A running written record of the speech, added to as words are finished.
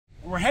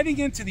heading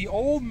into the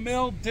Old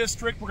Mill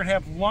District. We're gonna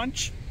have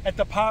lunch at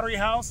the Pottery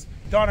House.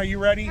 Dawn, are you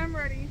ready? I'm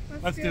ready.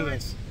 Let's do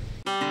this.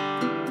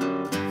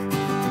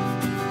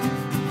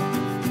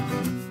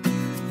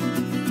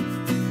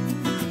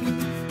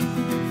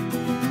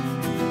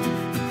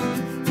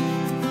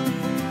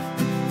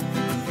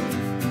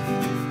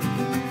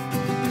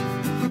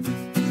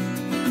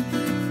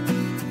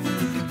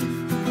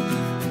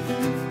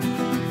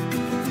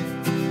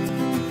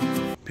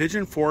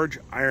 Pigeon Forge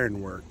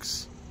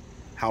Ironworks.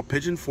 How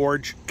Pigeon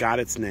Forge got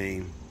its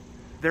name.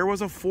 There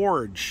was a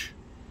forge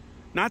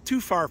not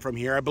too far from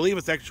here. I believe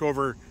it's actually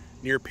over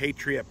near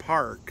Patriot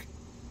Park,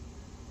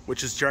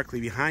 which is directly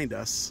behind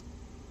us.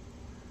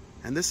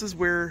 And this is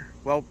where,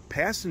 well,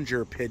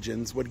 passenger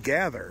pigeons would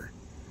gather.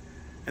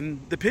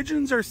 And the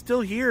pigeons are still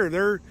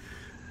here.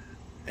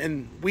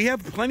 And we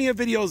have plenty of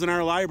videos in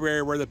our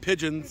library where the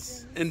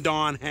pigeons and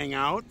Dawn hang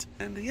out.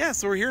 And yeah,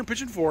 so we're here in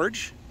Pigeon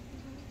Forge,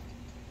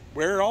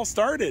 where it all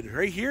started,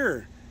 right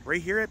here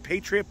at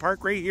Patriot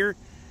Park, right here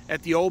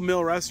at the Old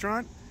Mill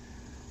Restaurant.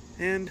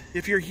 And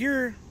if you're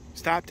here,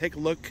 stop, take a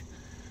look.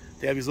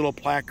 They have these little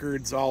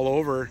placards all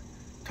over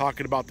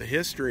talking about the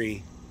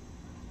history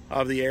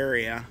of the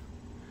area.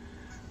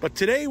 But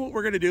today what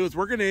we're gonna do is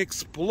we're gonna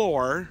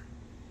explore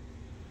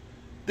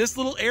this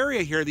little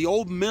area here. The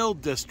Old Mill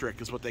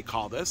District is what they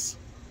call this.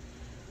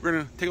 We're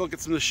gonna take a look at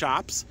some of the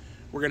shops.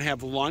 We're gonna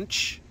have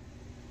lunch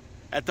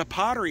at the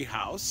Pottery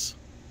House.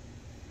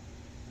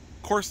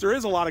 Of course, there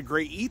is a lot of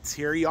great eats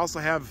here. You also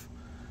have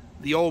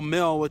the Old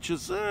Mill, which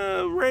is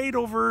right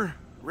over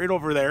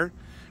there.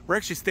 We're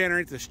actually standing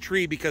right at this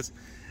tree because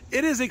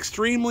it is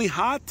extremely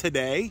hot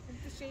today.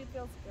 The shade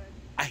feels good.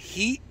 A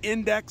heat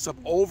index of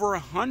over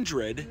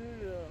 100.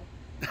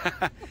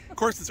 Of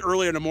course, it's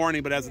early in the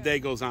morning, but as the day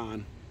goes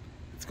on,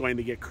 it's going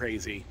to get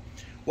crazy.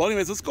 Well,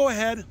 anyways, let's go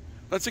ahead.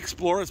 Let's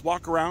explore. Let's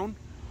walk around.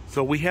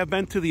 So we have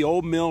been to the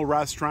Old Mill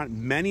Restaurant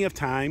many of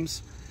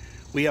times.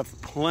 We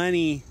have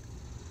plenty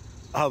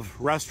of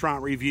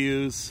restaurant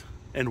reviews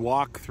and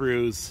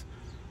walkthroughs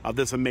of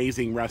this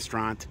amazing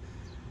restaurant.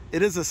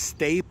 It is a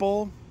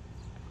staple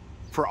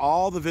for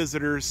all the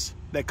visitors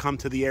that come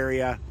to the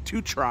area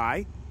to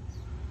try.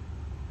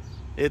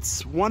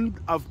 It's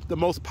one of the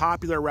most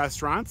popular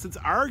restaurants. It's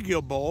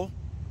arguable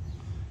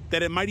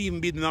that it might even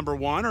be the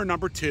 #1 or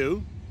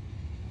 #2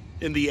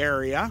 in the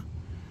area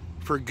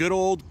for good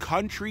old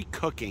country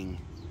cooking.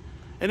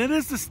 And it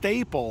is the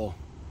staple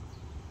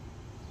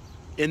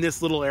in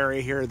this little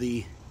area here,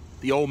 the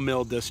Old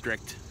Mill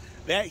District.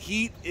 That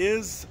heat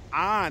is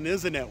on,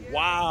 isn't it?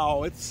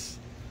 Wow,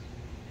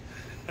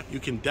 you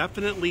can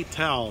definitely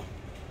tell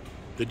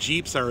the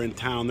Jeeps are in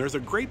town. There's a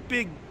great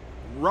big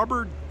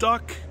rubber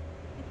duck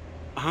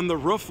on the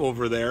roof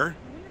over there.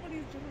 I wonder what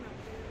he's doing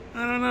up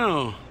there. I don't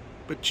know,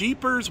 but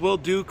Jeepers will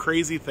do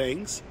crazy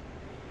things.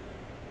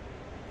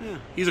 Yeah,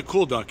 he's a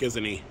cool duck,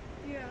 isn't he?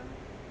 Yeah.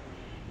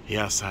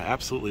 Yes, I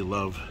absolutely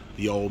love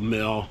the Old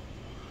Mill.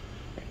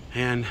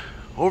 And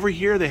over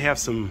here they have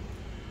some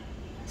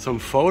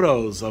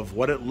photos of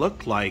what it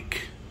looked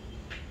like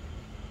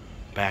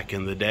back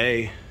in the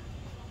day.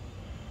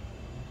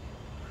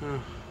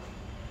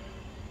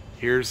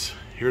 Here's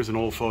an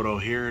old photo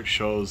here. It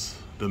shows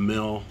the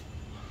mill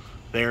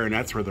there, and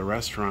that's where the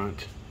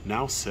restaurant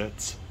now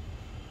sits.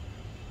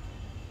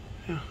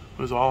 Yeah,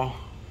 it was all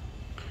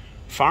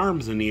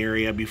farms in the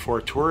area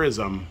before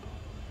tourism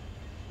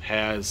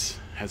has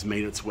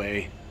made its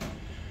way.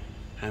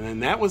 And then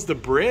that was the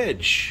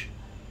bridge.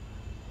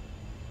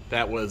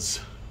 That was,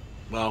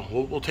 well,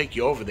 we'll take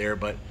you over there,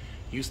 but it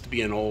used to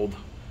be an old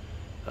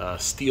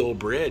steel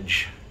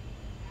bridge.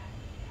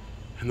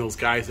 And those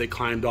guys, they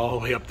climbed all the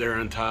way up there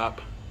on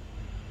top.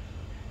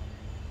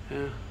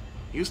 Yeah,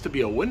 used to be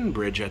a wooden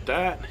bridge at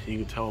that. You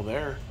can tell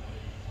there,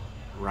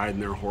 riding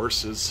their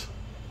horses.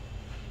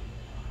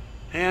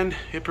 And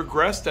it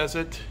progressed as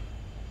it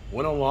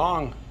went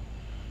along.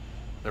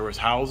 There was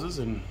houses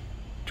and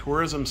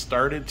tourism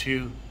started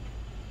to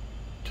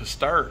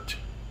start.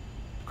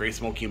 Great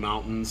Smoky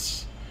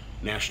Mountains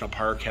National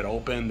Park had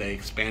opened. They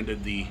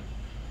expanded the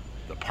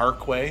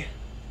parkway.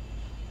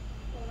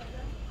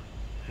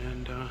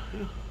 And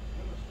yeah.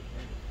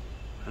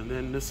 And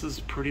then this is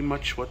pretty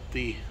much what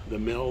the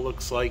mill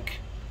looks like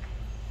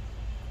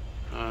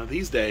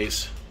these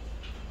days.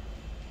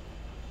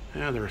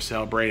 Yeah, they're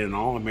celebrating an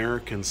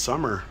all-American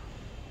summer.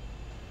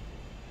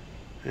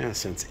 Yeah,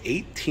 since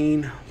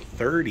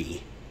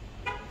 1830.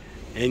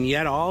 And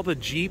yet all the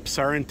Jeeps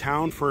are in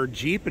town for a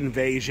Jeep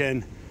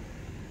invasion.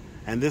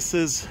 And this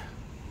is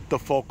the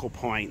focal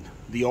point,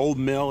 the Old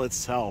Mill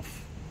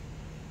itself.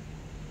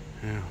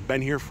 Yeah,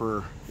 been here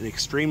for an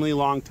extremely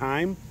long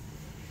time.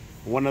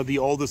 One of the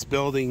oldest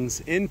buildings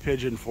in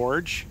Pigeon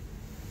Forge.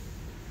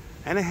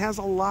 And it has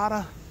a lot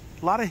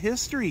of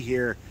history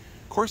here.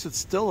 Of course, it's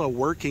still a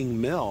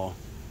working mill.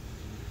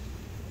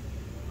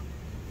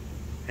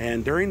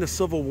 And during the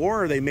Civil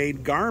War, they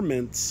made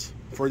garments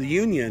for the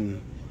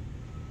Union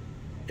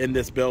in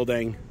this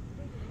building.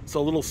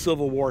 So a little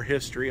Civil War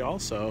history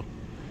also.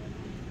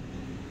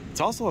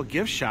 It's also a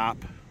gift shop,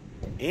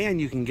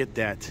 and you can get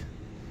that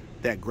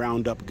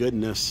ground up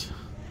goodness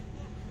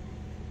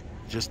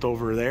just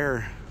over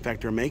there. In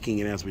fact, they're making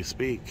it as we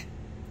speak.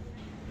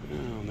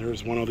 Oh,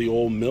 there's one of the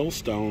old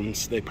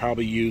millstones they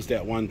probably used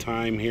at one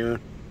time here.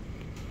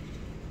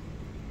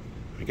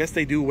 I guess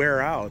they do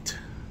wear out.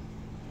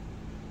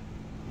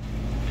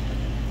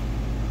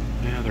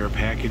 Yeah, they're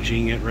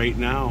packaging it right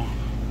now.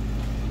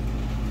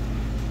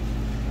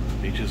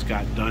 They just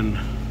got done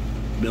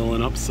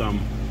milling up some.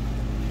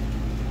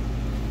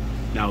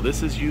 Now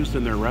this is used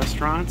in their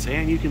restaurants,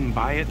 and you can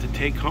buy it to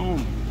take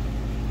home.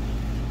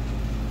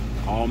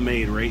 All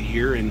made right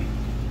here in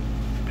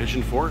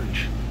Pigeon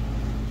Forge.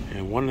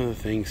 And one of the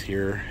things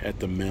here at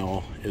the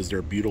mill is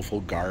their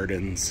beautiful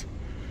gardens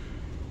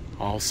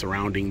all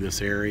surrounding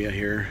this area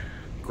here.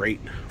 Great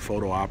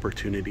photo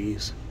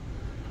opportunities.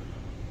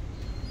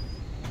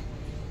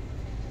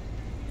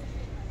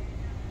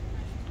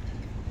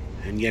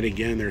 And yet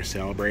again, they're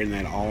celebrating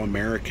that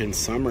all-American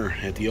summer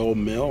at the old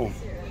mill.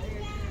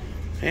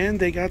 And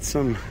they got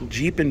some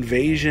Jeep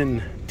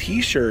Invasion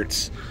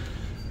t-shirts,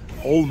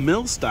 old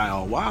mill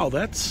style. Wow,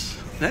 that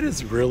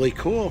is really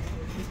cool.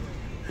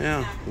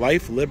 Yeah,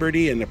 life,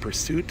 liberty, and the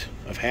pursuit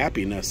of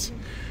happiness.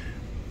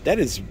 That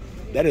is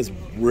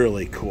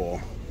really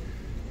cool.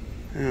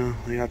 Yeah,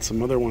 they got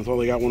some other ones. Oh,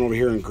 they got one over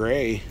here in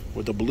gray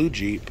with the blue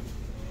Jeep.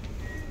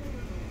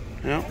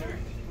 Yeah,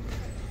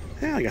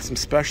 I got some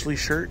specialty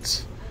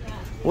shirts.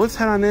 Well, let's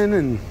head on in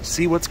and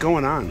see what's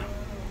going on.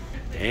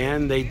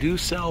 And they do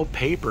sell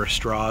paper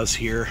straws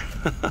here.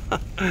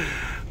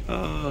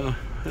 Yeah.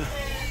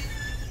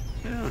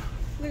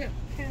 Look at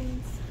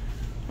pens.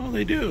 Oh,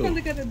 they do. Oh,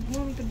 look at the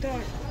one with the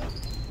duck.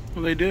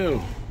 Well, they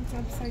do. It's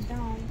upside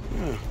down.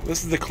 Yeah,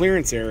 this is the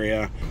clearance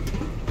area.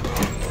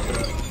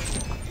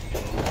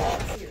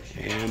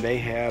 And they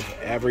have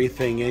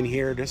everything in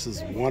here. This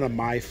is one of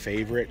my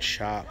favorite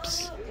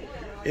shops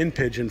in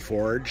Pigeon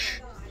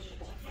Forge.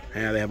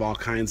 And they have all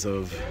kinds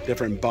of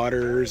different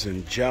butters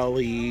and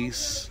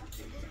jellies.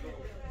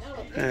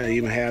 They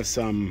even have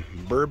some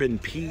bourbon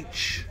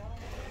peach.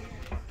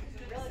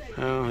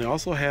 They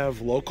also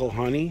have local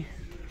honey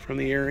from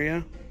the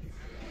area.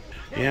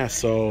 Yeah,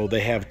 so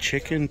they have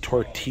chicken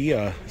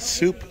tortilla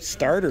soup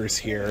starters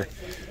here.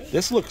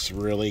 This looks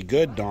really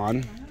good,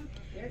 Dawn.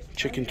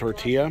 Chicken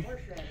tortilla.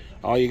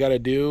 All you got to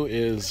do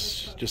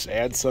is just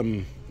add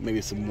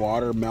maybe some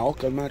water,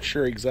 milk. I'm not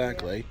sure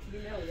exactly.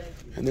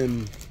 And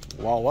then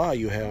voila,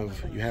 you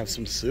have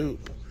some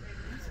soup.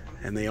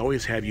 And they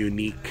always have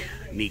unique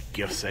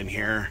gifts in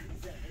here,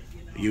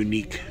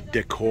 unique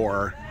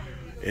decor.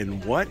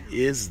 And what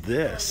is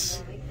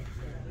this?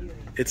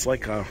 It's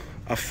like a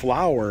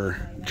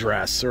flower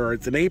dress, or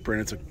it's an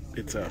apron.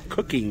 It's a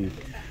cooking.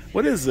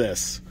 What is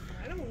this?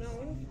 I don't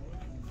know.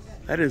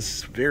 That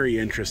is very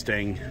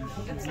interesting.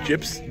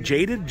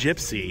 Jaded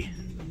Gypsy.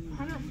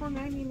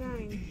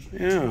 $104.99.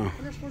 Yeah.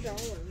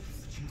 $104.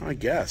 I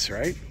guess,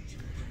 right?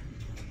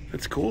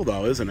 It's cool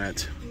though, isn't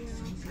it?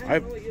 Yeah. I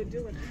don't know what you'd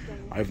do with it though.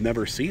 I've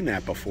never seen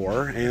that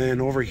before.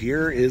 And over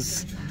here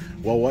is,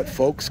 well, what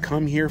folks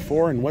come here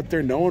for and what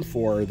they're known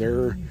for.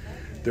 Their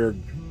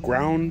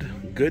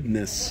ground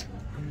goodness.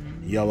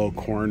 Yellow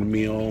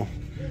cornmeal.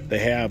 They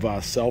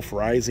have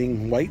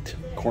self-rising white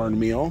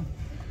cornmeal.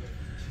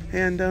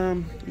 And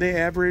they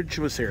average,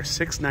 what's there,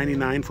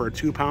 $6.99 for a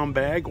 2-pound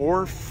bag,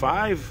 or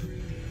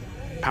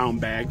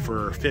 5-pound bag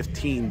for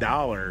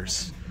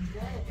 $15.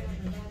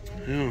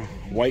 Yeah,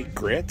 white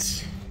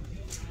grits.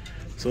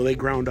 So they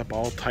ground up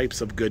all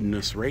types of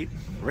goodness right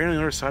on the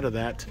other side of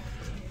that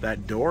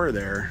door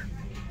there.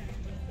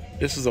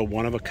 This is a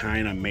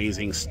one-of-a-kind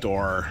amazing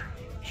store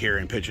here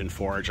in Pigeon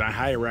Forge. I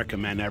highly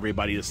recommend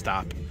everybody to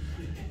stop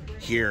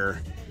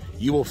here.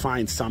 You will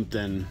find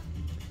something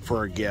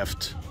for a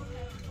gift,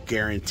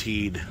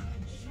 guaranteed.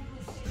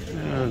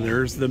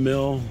 There's the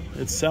mill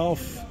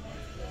itself.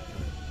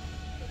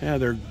 Yeah,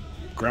 they're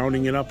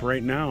grounding it up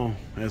right now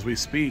as we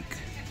speak.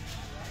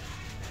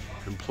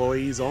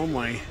 Employees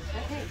only.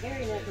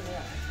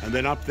 And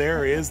then up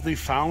there is the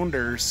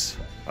founders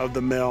of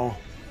the mill.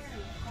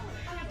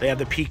 They have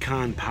the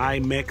pecan pie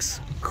mix,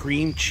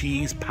 cream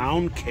cheese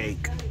pound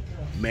cake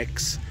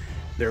mix,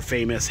 their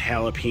famous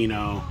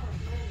jalapeno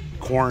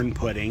corn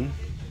pudding,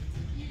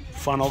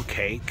 funnel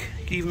cake.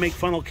 You can even make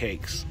funnel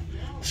cakes.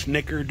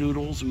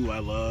 Snickerdoodles, ooh, I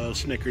love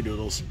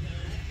snickerdoodles,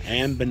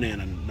 and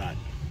banana nut.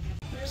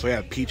 So we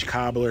have peach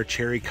cobbler,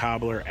 cherry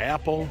cobbler,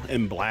 apple,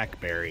 and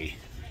blackberry.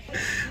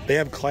 They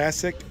have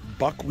classic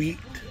buckwheat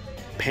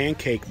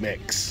pancake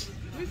mix.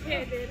 We've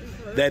had it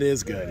before. That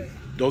is good.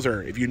 Those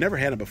are, if you've never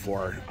had it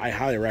before, I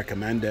highly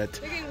recommend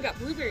it. They even got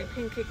blueberry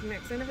pancake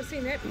mix. I've never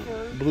seen that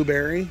before.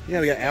 Blueberry,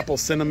 yeah, we got apple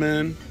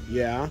cinnamon,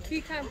 yeah.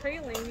 Pecan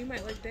praline, you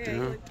might like that. Yeah.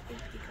 You like the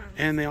pecan.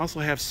 And they also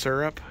have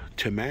syrup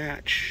to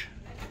match.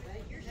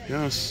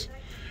 Yes.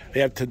 They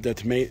have the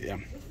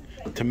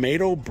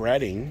tomato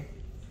breading.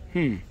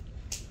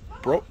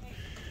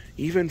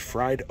 Even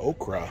fried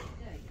okra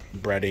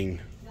breading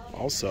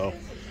also.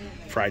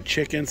 Fried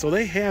chicken. So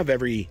they have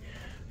every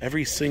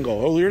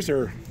single, oh, here's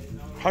their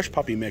hush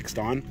puppy mixed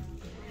on.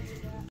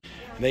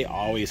 They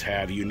always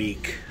have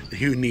unique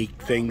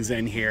things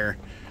in here.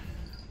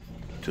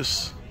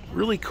 Just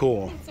really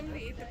cool.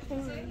 Somebody ate the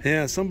corn.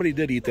 Yeah, somebody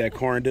did eat that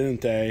corn,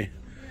 didn't they?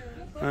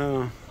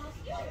 You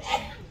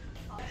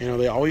know,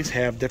 they always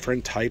have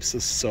different types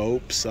of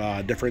soaps,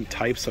 different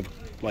types of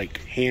like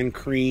hand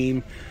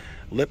cream,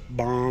 lip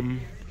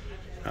balm.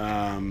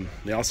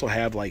 They also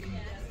have like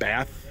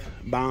bath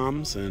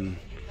bombs and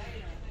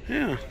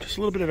yeah, just a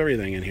little bit of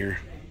everything in here.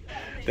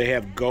 They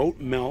have goat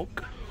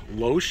milk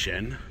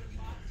lotion.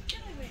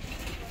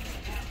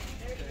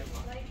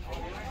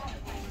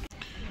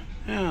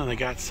 Yeah, they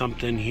got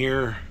something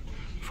here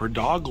for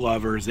dog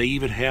lovers. They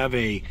even have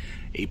a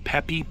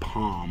peppy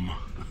palm.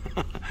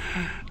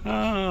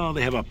 Oh,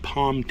 they have a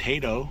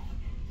palm-tato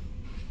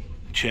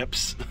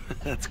chips.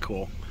 That's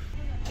cool.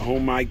 Oh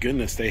my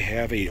goodness, they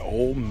have a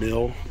old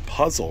mill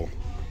puzzle,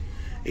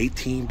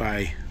 18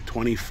 by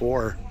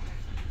 24.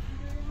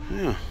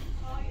 Yeah.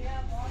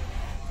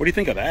 What do you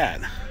think of that?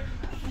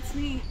 That's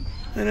neat.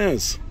 It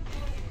is.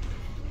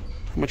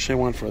 How much they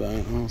want for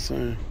that? I'll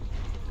say.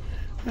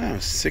 Yeah,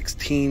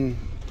 16.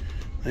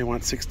 They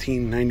want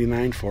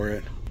 $16.99 for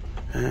it.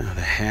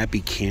 The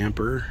Happy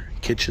Camper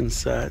kitchen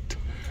set.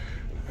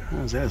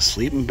 Is that a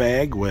sleeping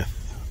bag with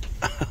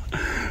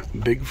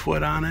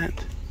Bigfoot on it?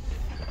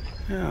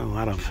 Yeah, a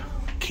lot of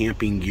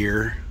camping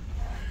gear.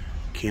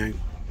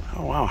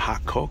 Oh wow,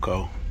 hot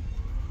cocoa.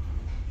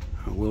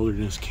 A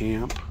wilderness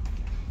camp.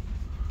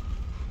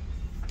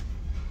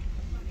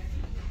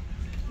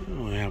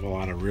 Oh, I have a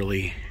lot of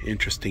really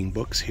interesting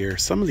books here.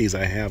 Some of these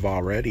I have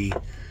already.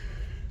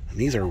 And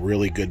these are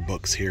really good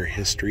books here.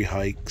 History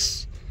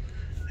hikes.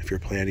 If you're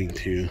planning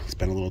to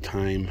spend a little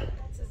time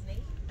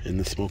in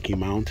the Smoky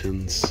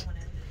Mountains.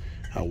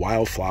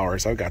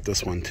 Wildflowers. I've got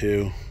this one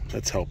too.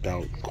 That's helped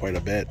out quite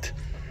a bit.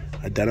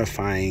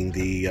 Identifying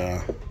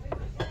the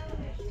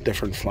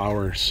different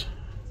flowers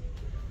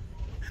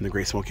in the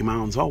Great Smoky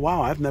Mountains. Oh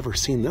wow, I've never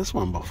seen this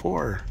one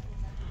before.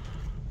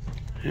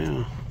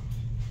 Yeah.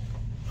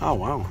 Oh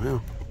wow, yeah.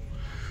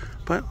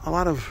 But a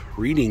lot of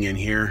reading in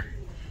here.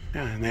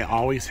 Yeah, and they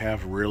always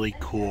have really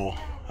cool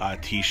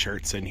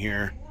t-shirts in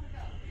here.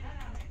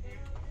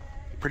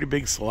 Pretty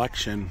big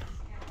selection.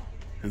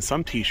 And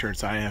some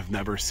t-shirts I have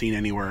never seen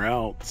anywhere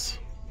else.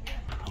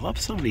 I love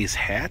some of these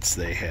hats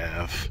they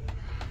have.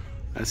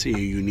 I see a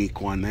unique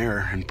one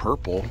there in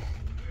purple.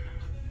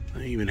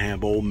 They even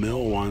have old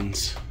mill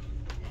ones.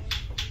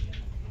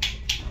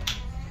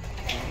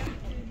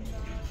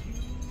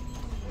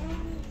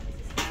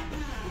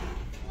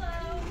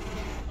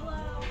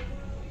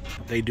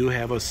 They do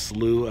have a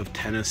slew of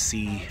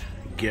Tennessee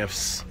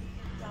gifts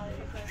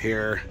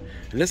here.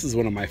 And this is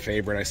one of my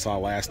favorite I saw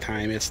last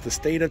time. It's the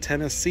state of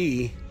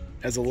Tennessee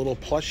as a little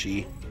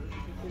plushie.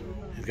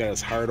 He's got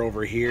his heart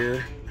over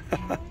here.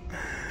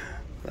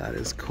 That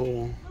is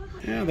cool.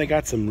 Yeah, they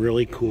got some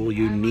really cool,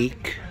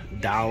 unique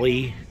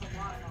Dolly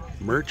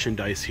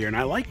merchandise here. And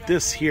I like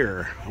this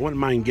here. I wouldn't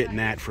mind getting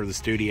that for the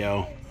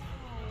studio.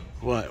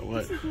 What?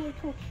 This is really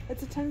cool.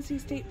 It's a Tennessee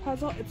state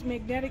puzzle. It's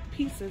magnetic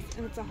pieces,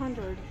 and it's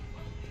 100.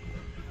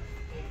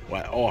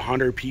 What? Oh,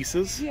 100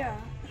 pieces? Yeah,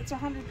 it's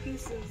 100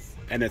 pieces.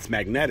 And it's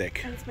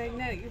magnetic. And it's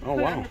magnetic. You can Oh,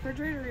 put it wow. on the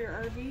refrigerator or your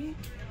RV.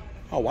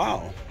 Oh,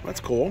 wow. That's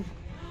cool.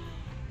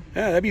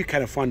 Yeah, that'd be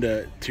kind of fun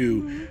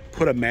to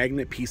put a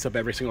magnet piece up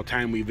every single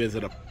time we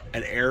visit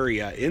an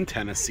area in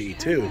Tennessee,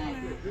 too.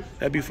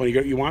 That'd be fun.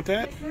 You want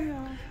that?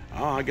 Yeah.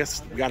 Oh, I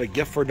guess we got a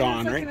gift for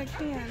Dawn, right? I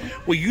can.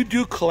 Well, you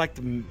do collect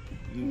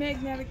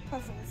Magnetic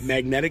puzzles.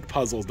 magnetic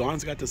puzzles.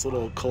 Dawn's got this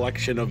little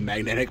collection of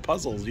magnetic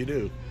puzzles. You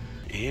do.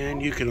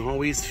 And you can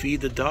always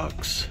feed the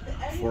ducks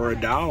for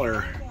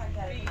 $1.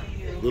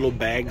 Little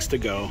bags to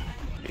go.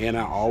 And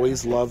I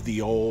always love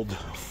the old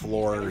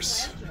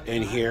floors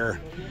in here.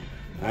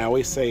 I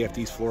always say if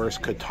these floors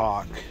could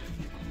talk,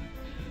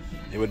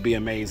 it would be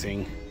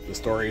amazing. The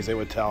stories they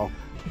would tell.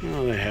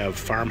 Oh, they have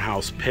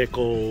farmhouse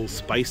pickles,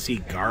 spicy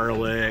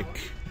garlic,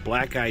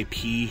 black eyed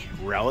pea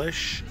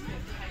relish.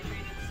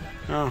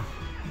 Oh,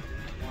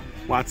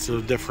 lots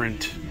of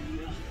different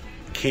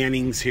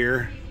cannings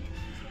here.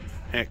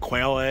 At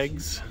quail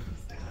eggs.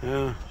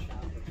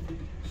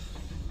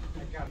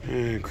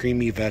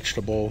 Creamy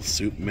vegetable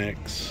soup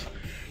mix.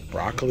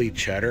 Broccoli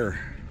cheddar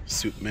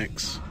soup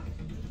mix.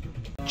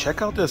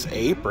 Check out this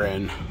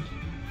apron.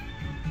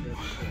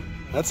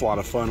 That's a lot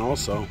of fun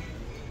also.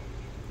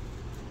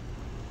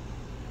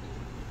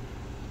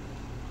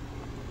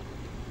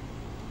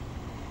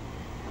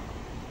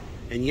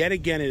 And yet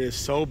again, it is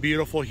so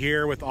beautiful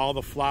here with all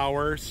the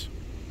flowers.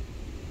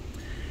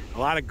 A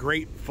lot of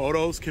great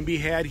photos can be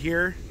had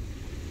here.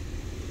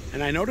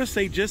 And I noticed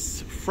they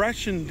just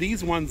freshened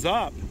these ones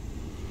up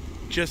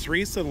just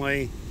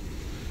recently.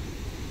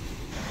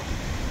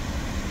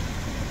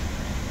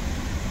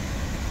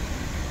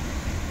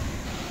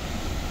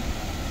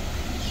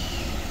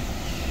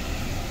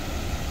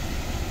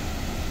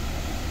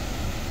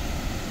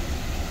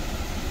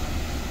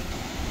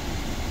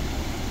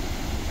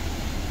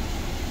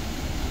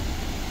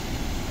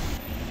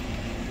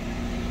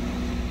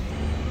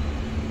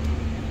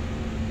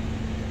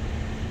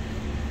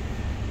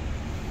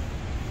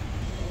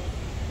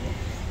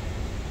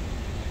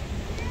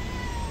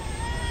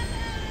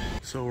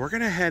 So we're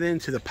gonna head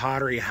into the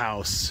Pottery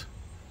house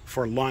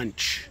for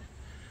lunch.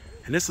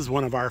 And this is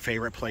one of our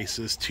favorite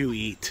places to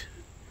eat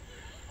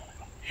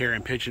here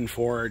in Pigeon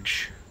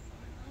Forge.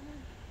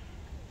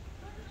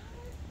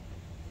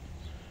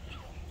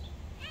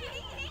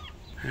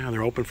 Yeah,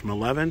 they're open from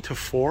 11 to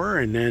 4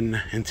 and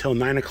then until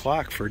 9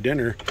 o'clock for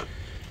dinner.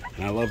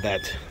 And I love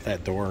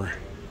that door.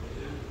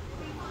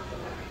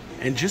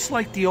 And just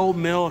like the old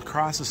mill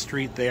across the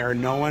street, they are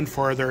known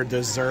for their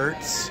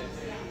desserts.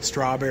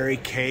 Strawberry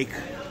cake.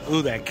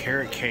 Ooh, that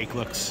carrot cake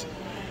looks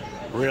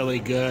really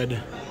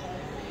good.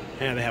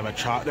 And they have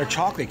their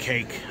chocolate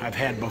cake I've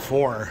had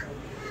before.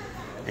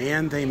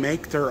 And they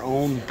make their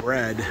own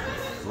bread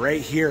right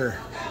here.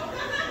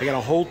 They got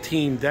a whole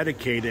team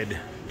dedicated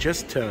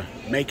just to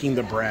making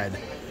the bread.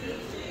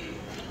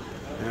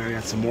 And we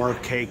got some more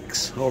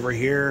cakes over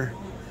here.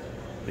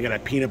 We got a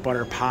peanut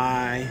butter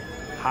pie,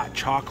 hot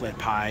chocolate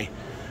pie.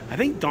 I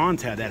think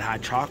Dawn's had that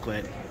hot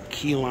chocolate,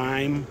 key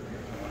lime.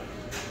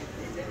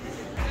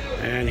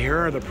 And here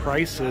are the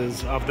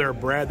prices of their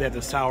bread. They have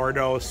the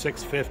sourdough,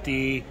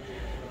 $6.50.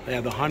 They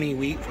have the honey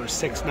wheat for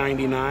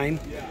 $6.99.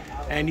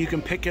 And you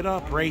can pick it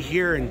up right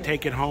here and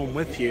take it home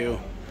with you.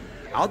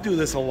 I'll do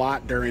this a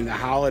lot during the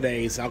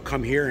holidays. I'll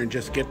come here and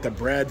just get the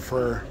bread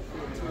for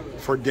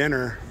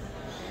dinner,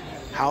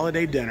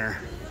 holiday dinner.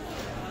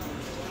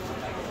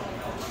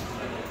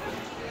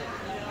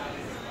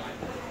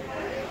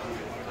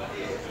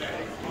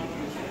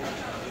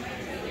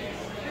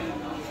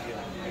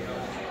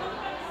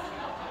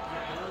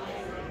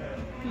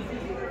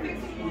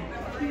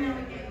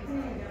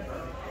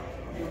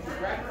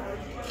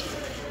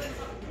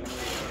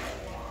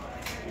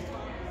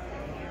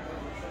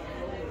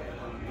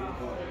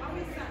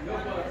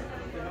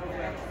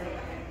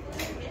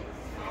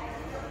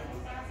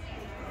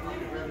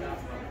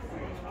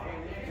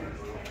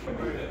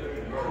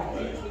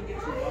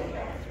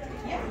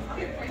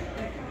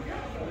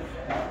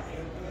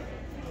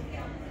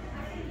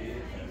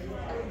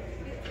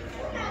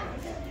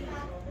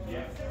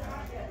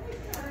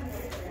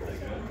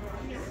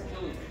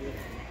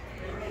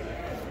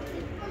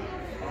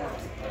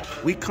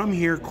 We come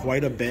here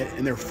quite a bit,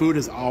 and their food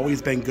has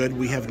always been good.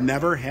 We have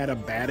never had a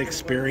bad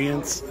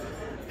experience,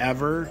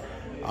 ever.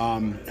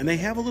 And they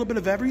have a little bit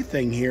of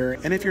everything here.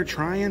 And if you're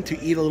trying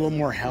to eat a little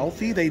more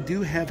healthy, they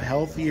do have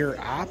healthier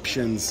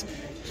options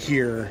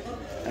here.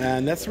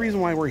 And that's the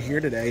reason why we're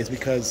here today, is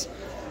because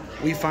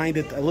we find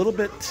it a little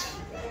bit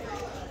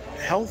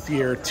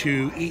healthier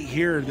to eat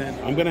here than...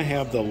 I'm going to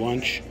have the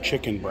lunch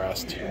chicken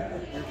breast.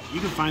 You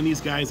can find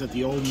these guys at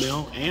the old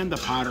mill and the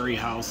Pottery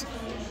house,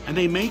 and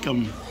they make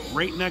them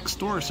right next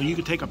door, so you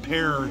could take a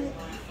pair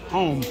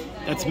home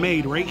that's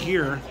made right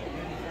here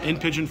in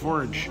Pigeon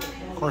Forge.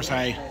 Of course,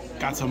 I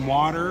got some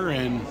water,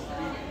 and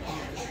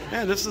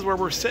yeah, this is where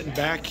we're sitting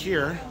back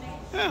here.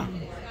 Yeah,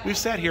 we've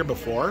sat here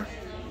before,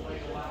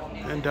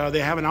 and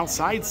they have an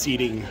outside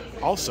seating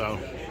also.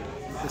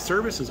 The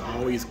service is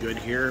always good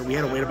here. We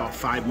had to wait about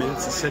 5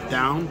 minutes to sit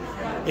down.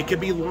 It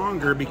could be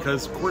longer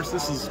because, of course,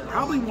 this is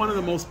probably one of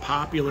the most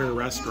popular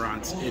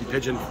restaurants in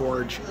Pigeon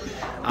Forge.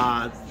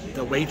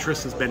 The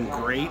waitress has been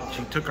great.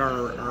 She took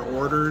our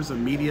orders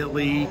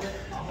immediately,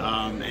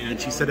 and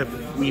she said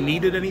if we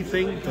needed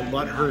anything to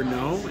let her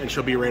know, and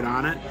she'll be right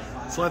on it.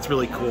 So that's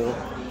really cool,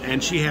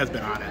 and she has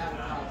been on it.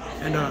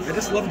 And I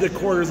just love the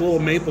decor. There's a little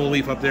maple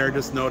leaf up there, I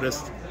just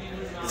noticed.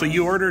 So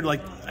you ordered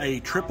like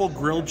a triple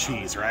grilled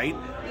cheese, right?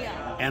 Yeah.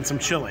 And some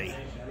chili.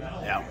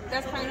 Yeah.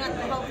 That's probably not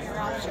the healthier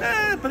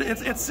option. But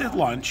it's at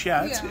lunch.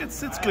 Yeah,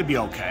 it's gonna be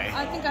okay.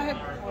 I think I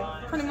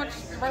had pretty much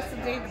the rest of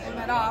the day to pull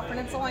that off, and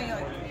it's only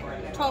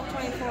like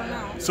 12:24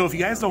 now. So if you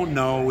guys don't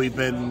know, we've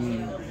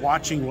been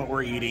watching what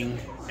we're eating,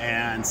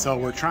 and so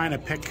we're trying to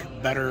pick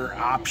better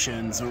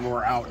options when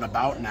we're out and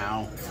about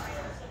now.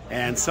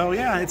 And so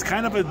yeah, it's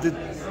kind of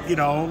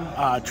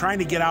a trying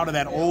to get out of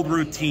that old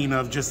routine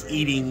of just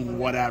eating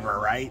whatever,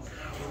 right?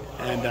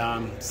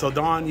 And so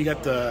Dawn, you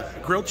got the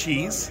grilled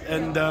cheese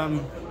and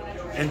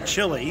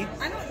chili.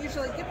 I don't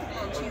usually get the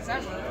grilled cheese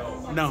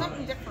ever. No.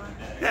 Something different.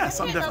 Yeah,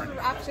 something different. I've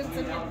had other options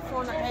in here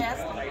before in the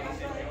past.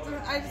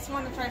 I just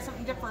want to try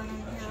something different in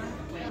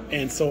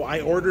here. And so I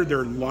ordered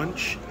their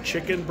lunch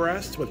chicken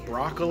breast with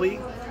broccoli,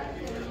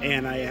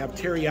 and I have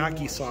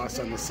teriyaki sauce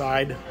on the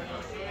side.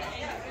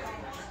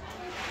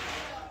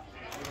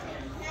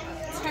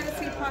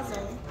 Tennessee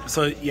puzzle.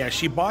 So yeah,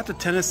 she bought the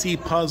Tennessee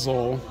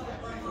puzzle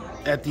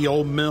at the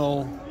old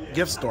mill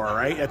gift store,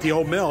 right? At the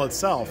old mill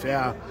itself,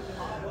 yeah.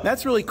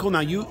 That's really cool.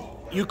 Now you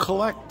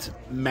collect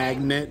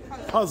magnet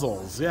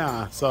puzzles,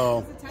 yeah.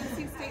 So It's a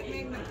Tennessee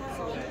State magnet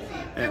puzzle.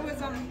 Yeah. It was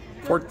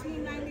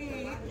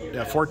 $14.98.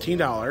 yeah,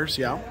 $14,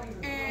 yeah.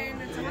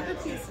 And it's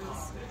 100 pieces.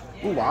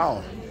 Oh wow,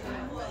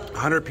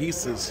 100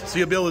 pieces. So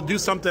you'll be able to do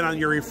something on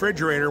your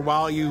refrigerator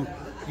while you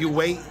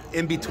wait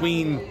in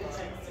between,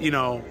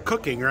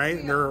 cooking,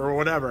 right, or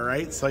whatever,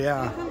 right? So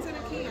yeah. It comes in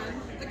a can,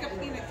 like a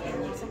peanut can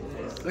or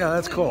something. Yeah,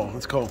 that's cool.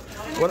 That's cool.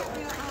 What?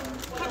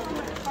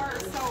 Peppermint bar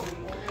soap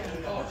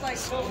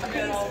with like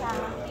a base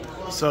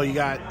farm. So you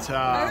got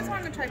I always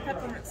wanted to try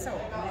peppermint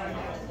soap.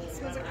 It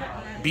smells like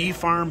peppermint. Bee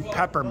Farm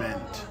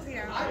peppermint.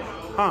 Yeah.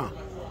 Huh.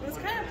 It was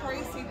kind of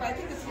pricey, but I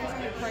think it's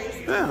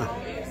Yeah,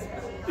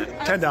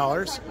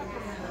 $10.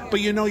 But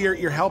you know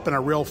you're helping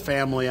a real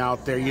family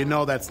out there. You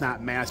know that's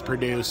not mass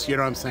produced. You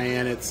know what I'm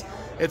saying?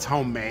 It's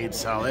homemade,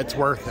 so it's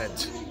worth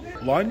it.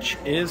 Lunch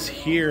is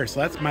here.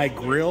 So that's my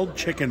grilled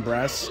chicken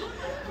breasts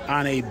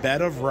on a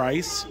bed of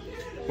rice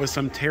with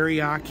some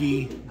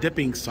teriyaki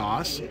dipping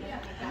sauce,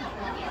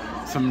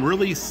 some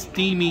really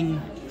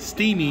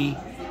steamy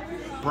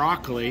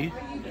broccoli,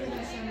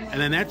 and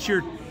then that's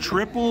your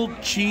triple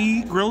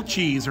grilled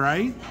cheese,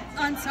 right?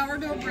 On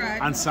sourdough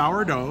bread. On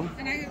sourdough.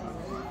 And I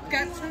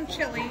got some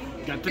chili.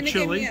 Got the and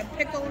chili. They gave me a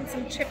pickle and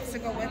some chips to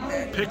go with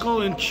it.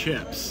 Pickle and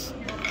chips.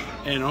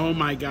 And oh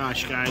my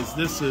gosh, guys,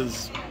 this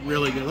is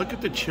really good. Look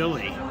at the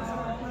chili.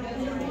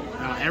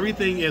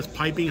 Everything is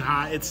piping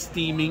hot. It's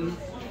steaming.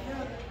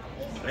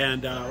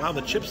 And wow,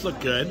 the chips look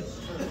good.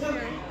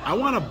 I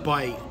want a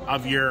bite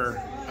of your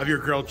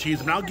grilled cheese,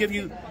 and I'll give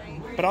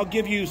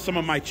you some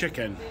of my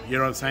chicken. You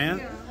know what I'm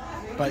saying?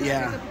 But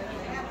yeah.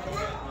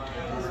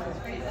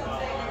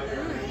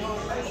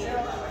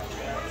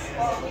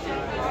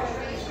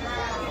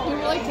 You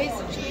really taste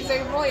the cheese.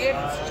 They really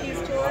add cheese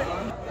to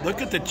it.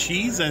 Look at the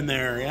cheese in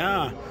there.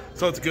 Yeah.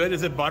 So it's good.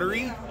 Is it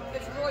buttery?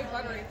 It's really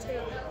buttery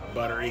too.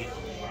 Buttery.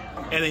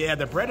 And yeah,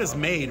 the bread is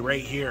made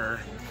right here.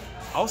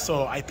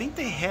 Also, I think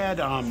they had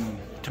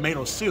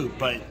tomato soup,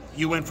 but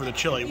you went for the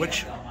chili,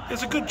 which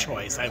is a good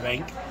choice, I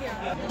think.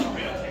 Yeah.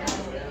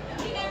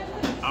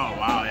 Oh,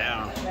 wow,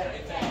 yeah.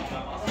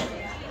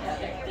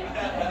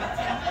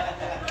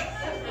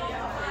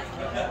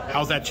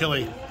 How's that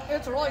chili?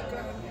 It's really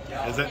good.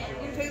 Is it? You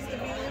can taste the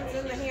beans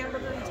and the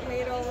hamburger and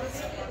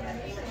tomatoes.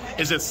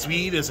 Is it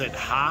sweet? Is it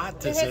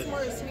hot? It has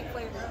more of a sweet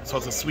flavor. So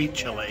it's a sweet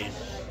chili.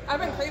 I've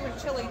been craving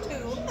chili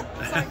too,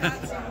 so I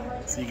got some.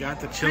 So you got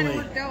the chili.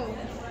 Worked out.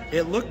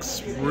 It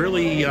looks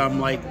really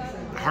like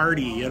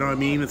hearty, you know what I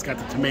mean? It's got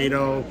the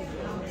tomato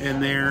in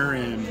there,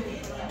 and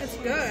it's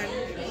good.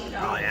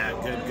 Oh yeah,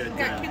 good.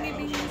 Got kidney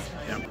beans.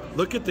 Yep.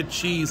 Look at the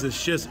cheese;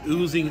 it's just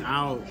oozing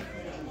out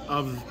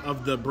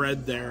of the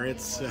bread there.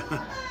 It's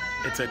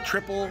a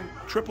triple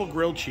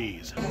grilled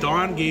cheese.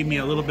 Dawn gave me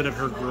a little bit of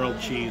her grilled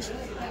cheese.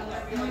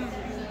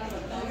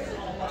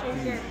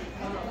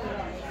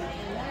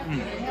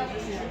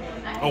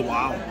 Oh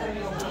wow!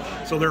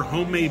 So their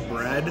homemade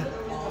bread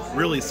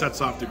really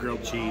sets off the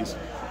grilled cheese,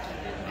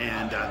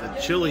 and the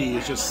chili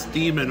is just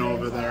steaming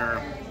over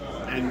there,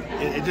 and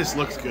it just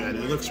looks good.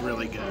 It looks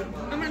really good.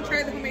 I'm gonna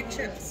try the homemade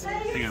chips.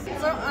 Hang on.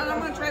 So I'm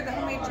gonna try the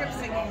homemade chips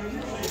again.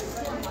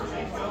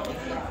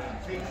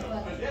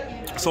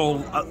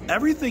 So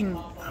everything.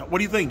 What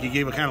do you think? You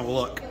gave a kind of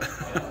look.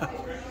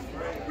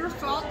 You're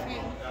salty.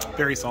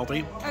 Very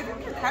salty. I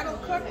think they're kettle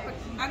cooked, but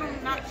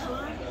I'm not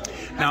sure.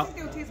 Now, I think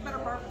they would taste better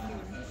barbecue.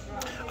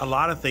 A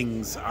lot of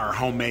things are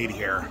homemade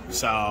here,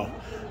 so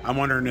I'm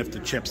wondering if the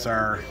chips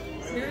are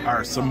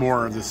some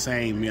more of the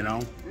same, you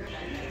know.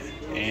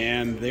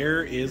 And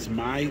there is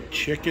my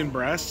chicken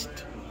breast.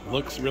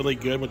 Looks really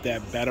good with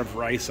that bed of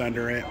rice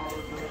under it.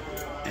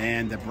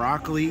 And the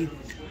broccoli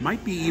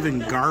might be even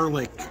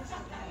garlic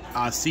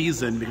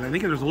seasoned, because I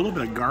think there's a little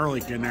bit of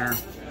garlic in there.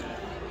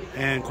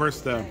 And of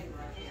course the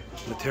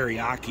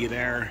teriyaki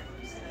there.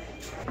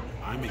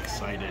 I'm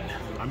excited.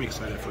 I'm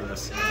excited for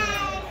this.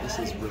 This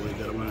is really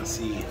good. I want to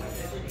see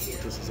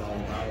what this is all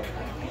about.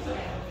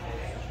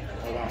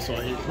 Oh wow, so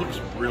it looks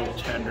real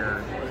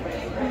tender.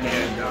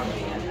 And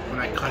when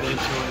I cut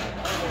into it,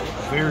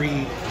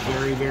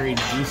 very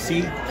juicy.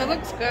 It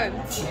looks good.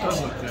 It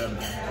does look good.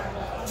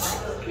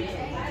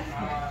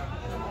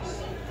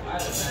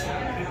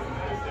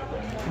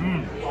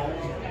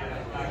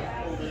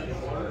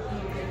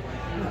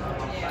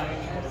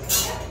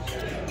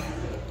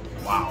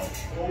 Wow.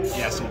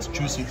 Yeah, so it's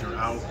juicy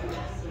throughout.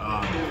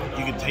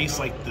 You can taste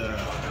like the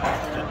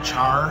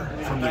char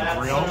from the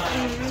grill,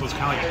 so it's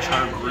kind of like a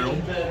char grill.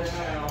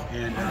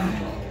 And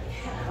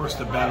of course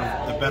the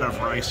bed of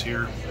rice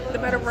here. The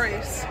bed of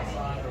rice.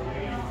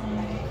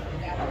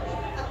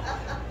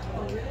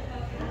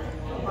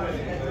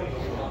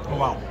 Oh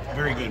wow,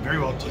 very good, very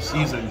well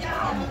seasoned.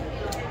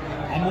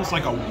 Almost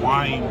like a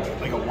wine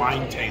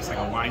taste, like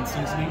a wine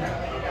seasoning.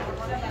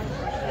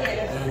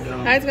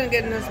 And, I was gonna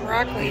get in this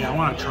broccoli. Yeah, I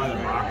want to try the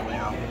broccoli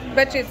out.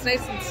 Bet you it's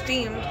nice and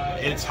steamed.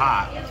 It's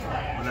hot,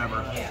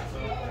 whatever.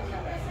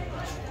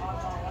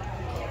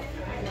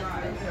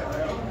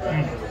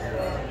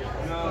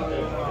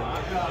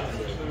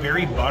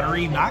 Very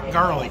buttery, not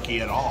garlicky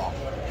at all,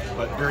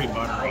 but very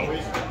buttery.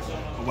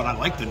 But what I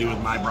like to do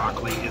with my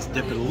broccoli is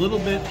dip it a little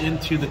bit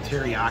into the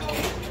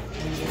teriyaki.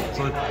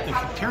 So the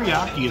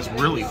teriyaki is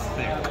really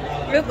thick.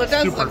 It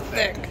does Super look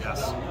thick.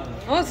 Yes.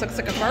 Oh, this looks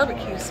like a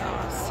barbecue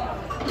sauce.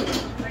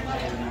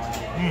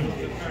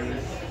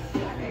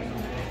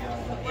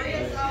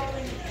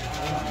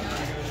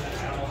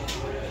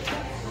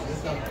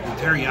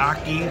 The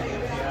teriyaki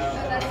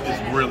is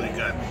really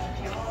good.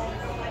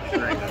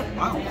 Very good.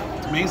 Wow,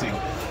 it's amazing.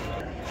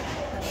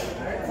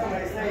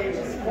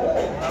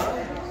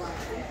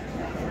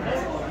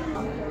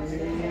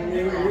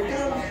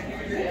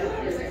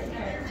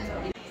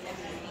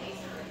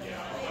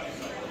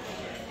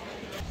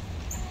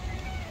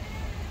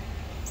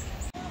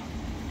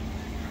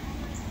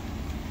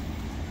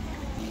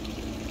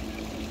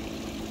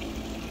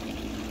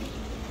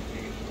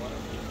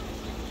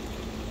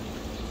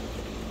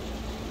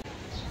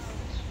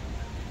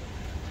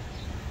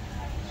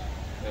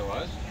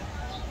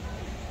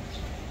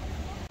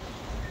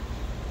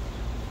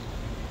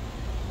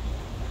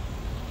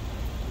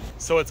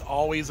 So it's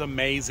always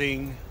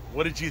amazing.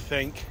 What did you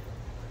think?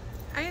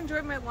 I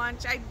enjoyed my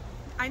lunch.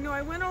 I know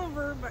I went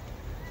over, but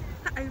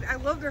I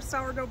love their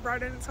sourdough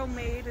bread and it's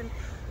homemade. And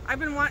I've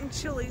been wanting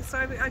chili, so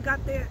I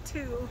got that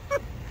too.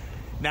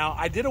 Now,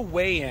 I did a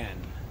weigh-in,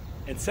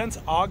 and since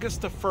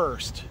August the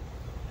 1st,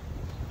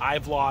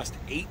 I've lost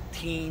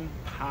 18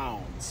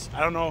 pounds. I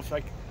don't know if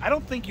I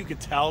don't think you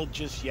could tell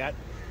just yet.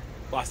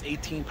 Lost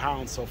 18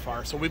 pounds so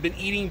far. So we've been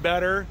eating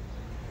better,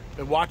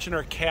 been watching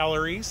our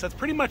calories. That's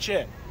pretty much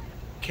it.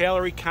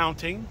 Calorie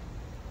counting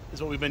is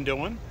what we've been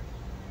doing.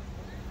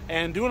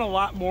 And doing a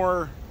lot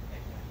more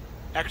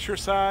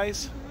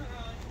exercise,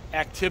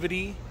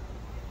 activity.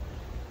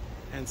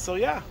 And so,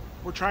 yeah,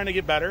 we're trying to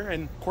get better.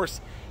 And, of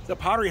course, the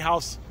Pottery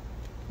House,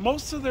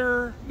 most of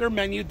their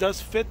menu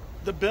does fit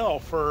the bill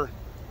for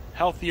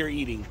healthier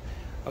eating.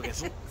 Okay,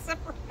 so...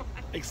 Except for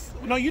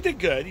mine. No, you did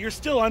good. You're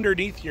still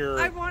underneath your...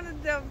 I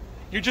wanted them...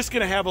 You're just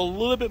going to have a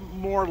little bit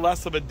more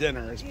less of a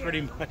dinner is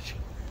pretty much...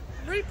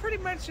 Pretty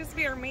much just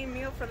be our main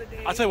meal for the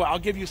day. I'll tell you what, I'll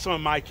give you some of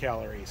my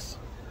calories.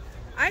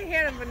 I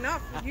had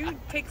enough. You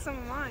take some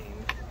of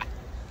mine.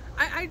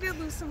 I did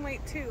lose some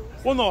weight too.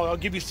 Well, no, I'll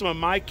give you some of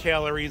my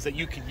calories that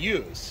you could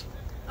use.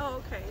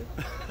 Oh, okay.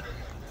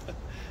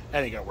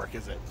 That ain't going to work,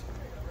 is it?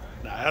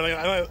 No,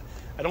 I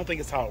don't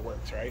think it's how it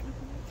works, right?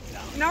 No.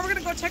 Now we're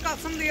going to go check out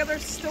some of the other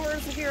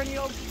stores here in the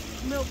old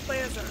Mill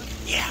Plaza.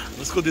 Yeah,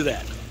 let's go do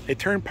that. They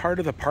turned part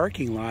of the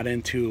parking lot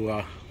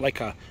into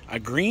like a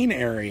green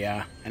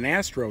area, an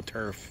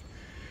AstroTurf.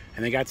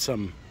 And they got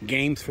some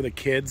games for the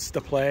kids to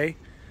play.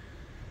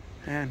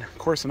 And, of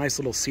course, a nice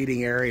little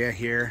seating area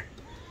here.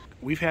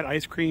 We've had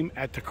ice cream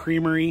at the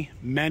creamery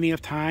many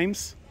of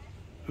times.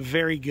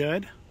 Very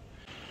good.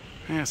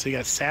 Yeah, so you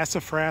got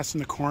sassafras in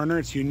the corner.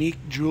 It's unique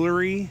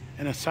jewelry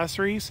and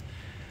accessories.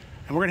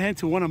 And we're going to head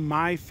to one of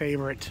my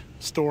favorite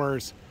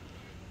stores,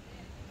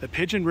 the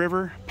Pigeon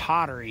River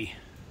Pottery.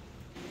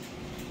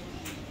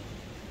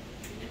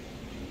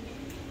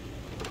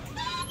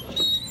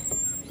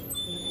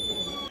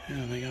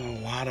 Yeah, they got a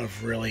lot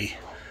of really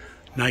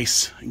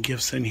nice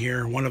gifts in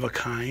here. One of a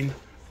kind,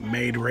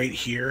 made right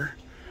here.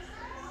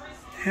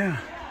 Yeah.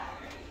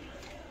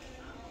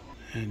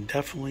 And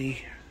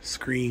definitely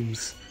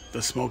screams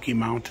the Smoky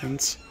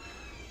Mountains.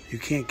 You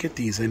can't get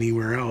these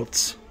anywhere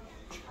else.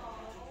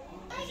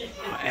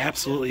 I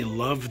absolutely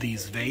love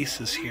these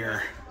vases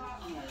here.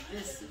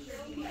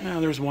 Now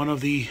there's one of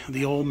the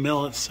old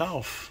mill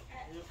itself.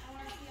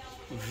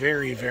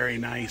 Very, very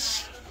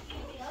nice.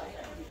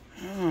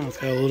 Oh, it's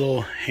got a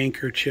little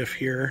handkerchief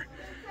here.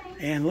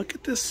 And look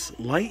at this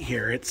light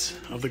here. It's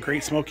of the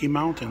Great Smoky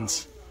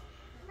Mountains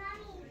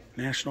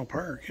National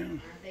Park. Yeah.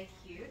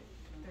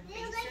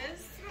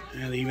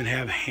 And they even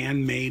have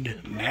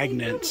handmade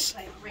magnets.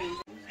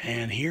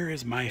 And here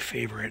is my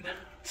favorite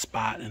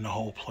spot in the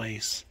whole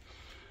place.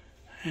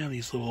 Yeah,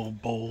 these little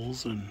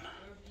bowls and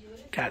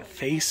got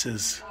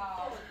faces.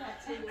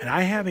 And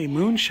I have a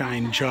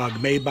moonshine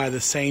jug made by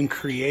the same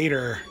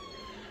creator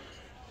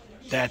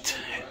that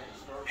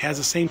has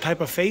the same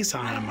type of face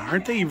on them.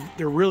 Aren't they?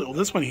 They're really, well,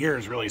 this one here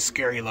is really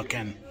scary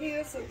looking. He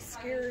is so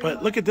scary.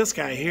 But look at this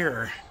guy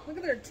here. Look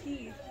at their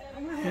teeth. I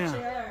wonder how much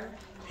they are.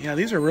 Yeah,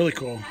 these are really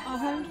cool.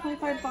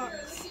 125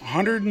 bucks.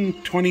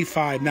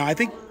 125. Now, I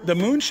think the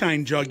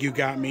moonshine jug you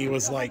got me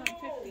was like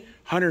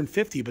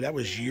 150, but that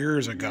was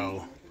years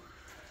ago.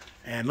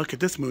 And look at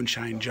this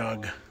moonshine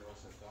jug.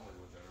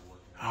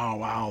 Oh,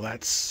 wow,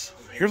 that's...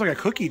 Here's like a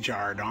cookie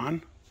jar,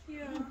 Dawn.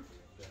 Yeah.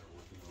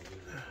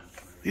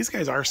 These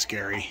guys are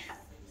scary.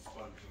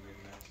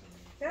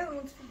 That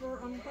one's for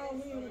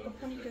Halloween, like a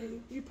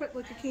pumpkin. You put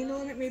like a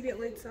candle in it, maybe it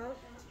lights up.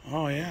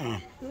 Oh, yeah.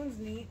 That one's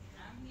neat.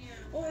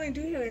 Oh, they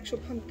do have actual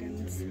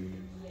pumpkins.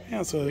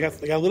 Yeah, so they got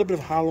a little bit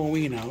of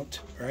Halloween out,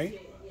 right?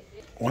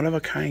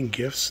 One-of-a-kind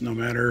gifts, no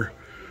matter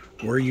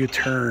where you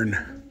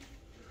turn.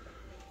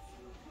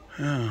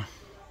 Oh.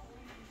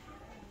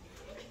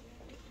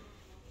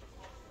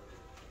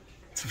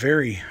 It's a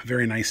very,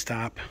 very nice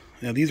stop.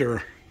 Now, these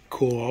are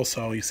cool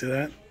also. You see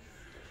that?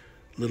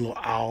 Little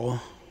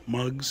owl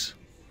mugs.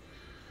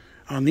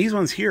 These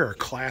ones here are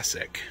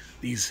classic.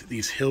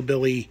 These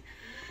hillbilly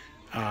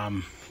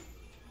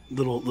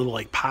little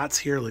like pots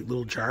here, like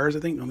little jars, I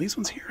think. No, these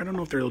ones here, I don't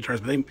know if they're little jars,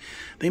 but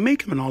they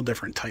make them in all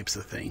different types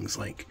of things.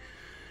 Like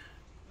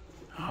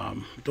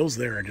those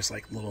there are just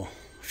like little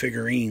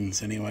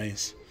figurines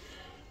anyways.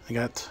 I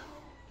got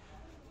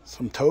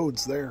some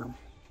toads there.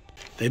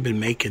 They've been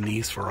making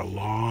these for a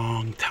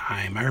long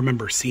time. I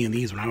remember seeing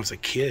these when I was a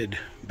kid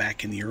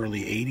back in the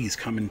early 80s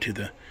coming to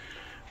the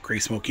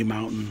Great Smoky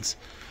Mountains.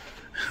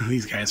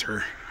 These guys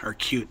are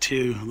cute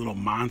too, little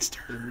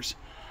monsters.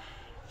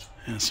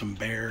 And some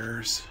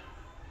bears.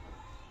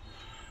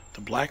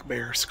 The black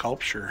bear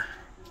sculpture.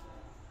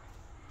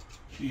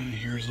 Yeah,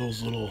 here's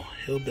those little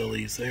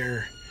hillbillies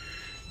there.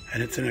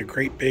 And it's in a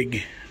great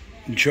big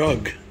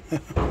jug.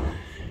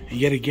 And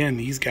yet again,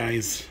 these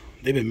guys,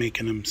 they've been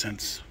making them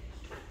since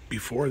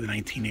before the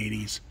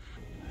 1980s.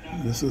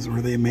 This is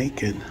where they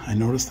make it. I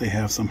noticed they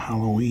have some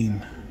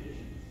Halloween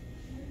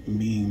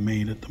being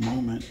made at the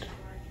moment.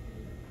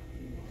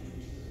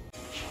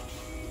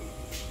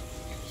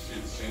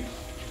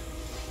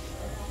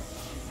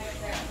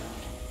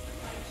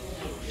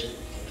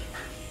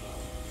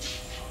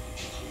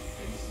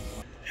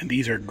 And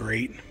these are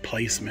great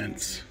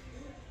placements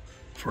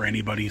for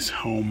anybody's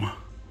home.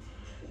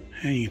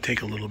 And you can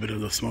take a little bit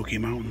of the Smoky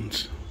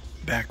Mountains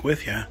back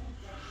with you. A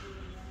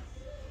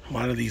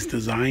lot of these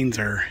designs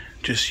are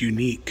just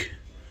unique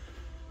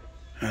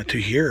to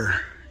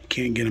here. You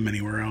can't get them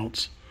anywhere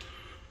else.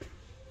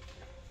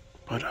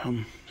 But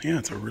yeah,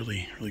 it's a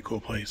really, really cool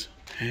place.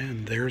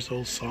 And there's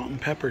those salt and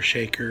pepper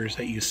shakers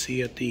that you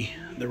see at the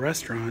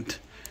restaurant.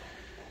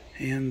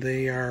 And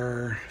they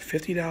are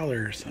 $50.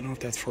 I don't know if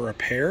that's for a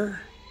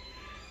pair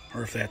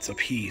or if that's a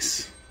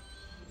piece.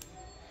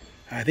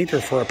 I think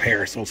they're for a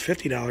pair, so it's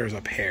 $50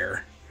 a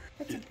pair.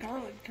 That's a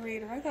garlic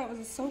grater. I thought it was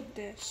a soap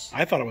dish.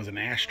 I thought it was an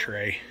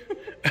ashtray.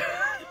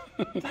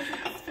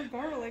 It's for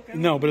garlic.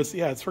 No, but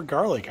it's for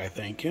garlic, I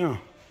think, yeah.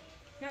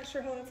 Not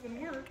sure how that's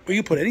gonna work. Well,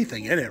 you put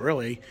anything in it,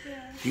 really.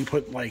 Yeah. You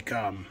put like,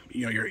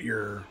 you know,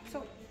 your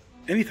Soap.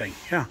 anything,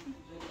 yeah.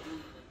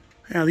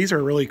 Yeah, these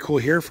are really cool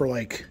here for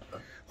like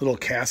little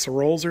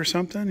casseroles or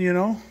something, you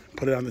know.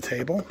 Put it on the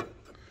table.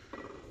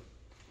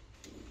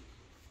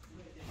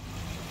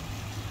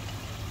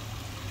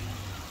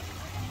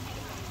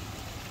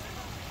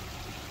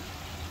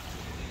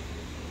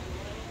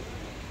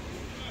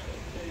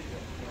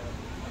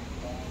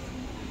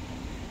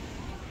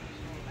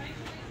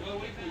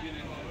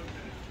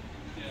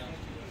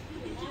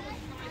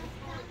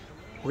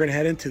 We're gonna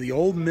head into the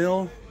Old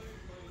Mill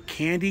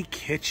Candy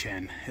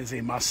Kitchen. Is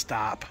a must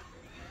stop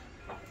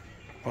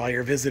while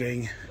you're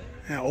visiting.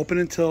 Open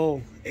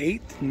until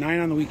 8, 9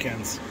 on the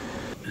weekends.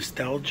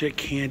 Nostalgic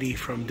candy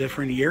from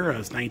different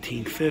eras,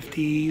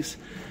 1950s,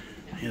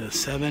 the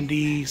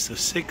 70s, the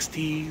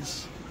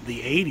 60s, the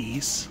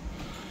 80s,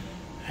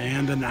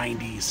 and the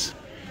 90s.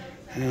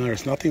 And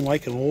there's nothing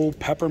like an old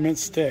peppermint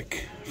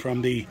stick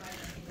from the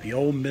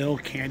Old Mill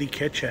Candy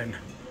Kitchen.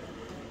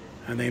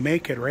 And they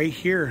make it right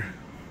here.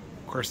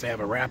 Of course, they have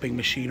a wrapping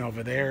machine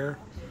over there.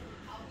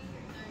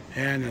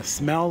 And the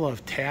smell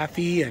of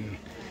taffy and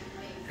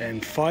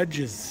fudge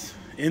is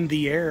in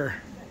the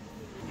air.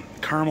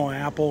 Caramel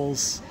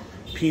apples,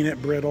 peanut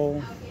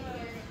brittle.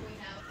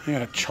 You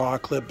got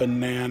chocolate,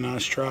 banana,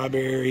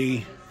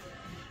 strawberry,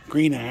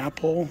 green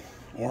apple,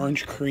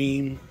 orange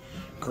cream,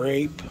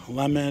 grape,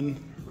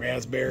 lemon,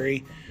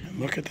 raspberry.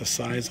 Look at the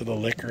size of the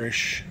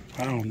licorice.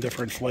 Wow,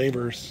 different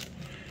flavors.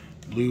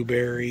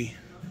 Blueberry.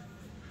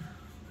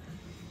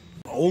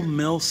 Old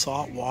Mill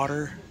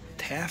saltwater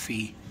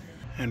taffy.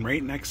 And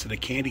right next to the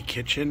candy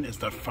kitchen is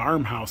the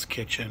farmhouse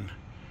kitchen.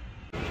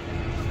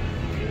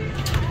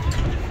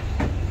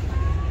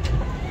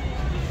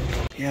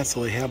 Yeah,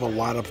 so they have a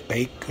lot of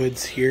baked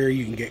goods here.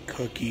 You can get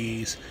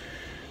cookies.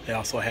 They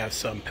also have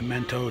some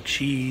pimento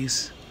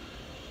cheese.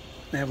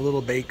 They have a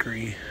little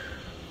bakery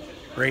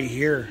right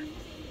here.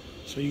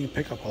 So you can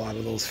pick up a lot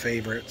of those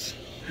favorites.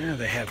 Yeah,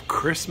 they have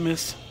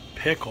Christmas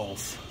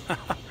pickles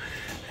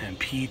and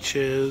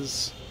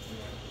peaches.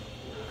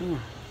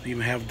 They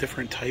even have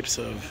different types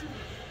of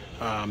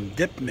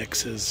dip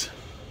mixes.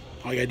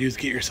 All you gotta do is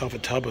get yourself a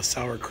tub of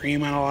sour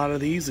cream on a lot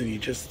of these, and you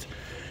just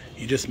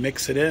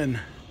mix it in.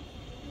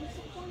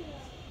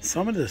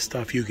 Some of the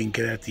stuff you can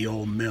get at the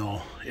Old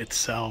Mill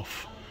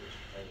itself,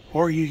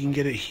 or you can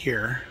get it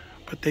here,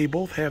 but they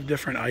both have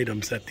different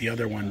items that the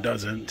other one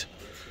doesn't.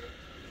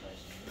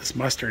 This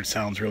mustard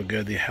sounds real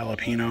good, the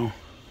jalapeno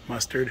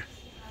mustard.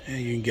 And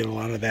you can get a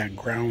lot of that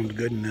ground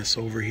goodness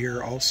over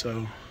here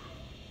also.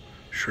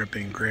 Shrimp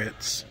and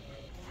grits.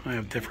 I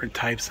have different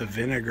types of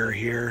vinegar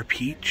here.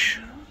 Peach,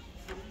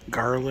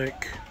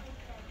 garlic.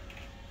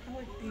 I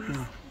like these.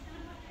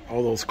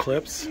 All those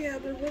clips. Yeah,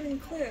 they're wooden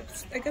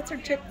clips. I guess they're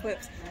chip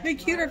clips. They're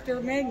cuter if they're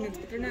magnets,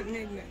 but they're not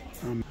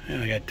magnets. Yeah,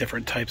 they got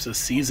different types of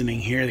seasoning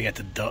here. They got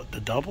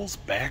the Devil's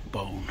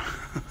Backbone.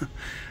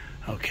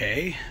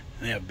 Okay.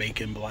 They have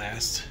Bacon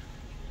Blast.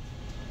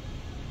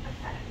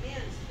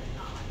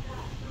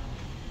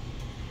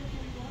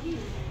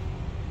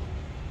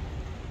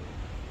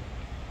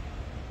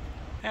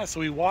 Yeah, so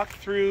we walked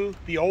through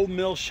the Old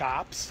Mill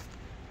shops.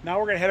 Now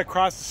we're gonna head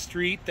across the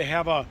street. They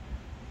have a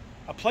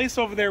place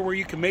over there where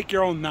you can make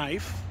your own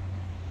knife.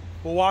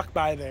 We'll walk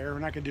by there. We're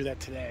not gonna do that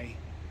today.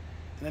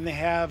 And then they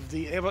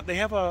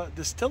have a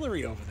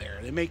distillery over there.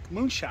 They make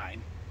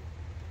moonshine.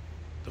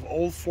 The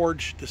Old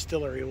Forge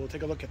Distillery. We'll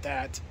take a look at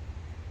that.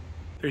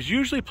 There's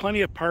usually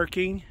plenty of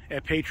parking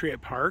at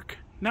Patriot Park.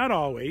 Not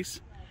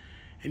always.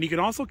 And you can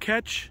also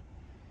catch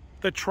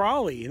the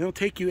trolley, and it'll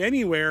take you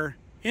anywhere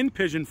in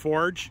Pigeon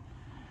Forge.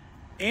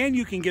 And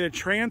you can get a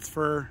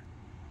transfer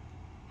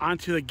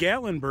onto the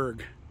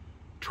Gatlinburg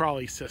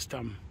trolley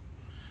system.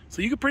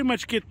 So you can pretty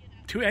much get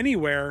to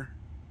anywhere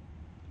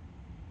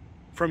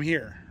from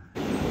here.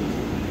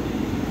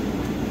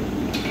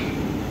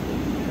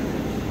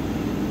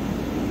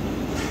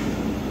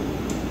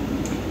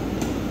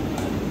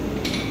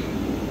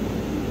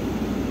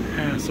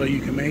 Yeah, so you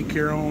can make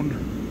your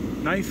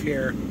own knife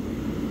here.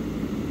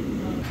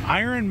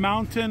 Iron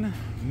Mountain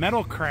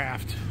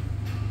Metalcraft.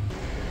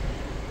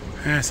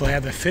 So I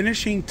have the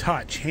finishing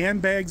touch,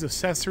 handbags,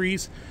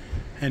 accessories,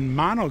 and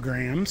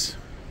monograms.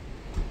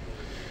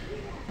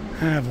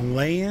 I have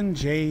Layan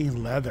J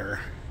Leather.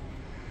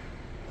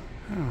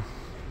 Oh.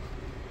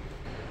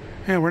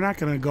 Yeah, we're not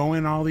going to go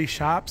in all these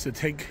shops. It'd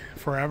take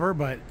forever,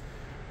 but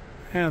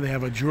yeah, they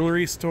have a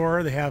jewelry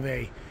store. They have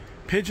a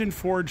Pigeon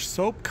Forge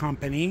soap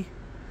company.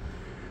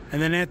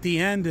 And then at the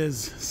end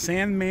is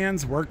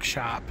Sandman's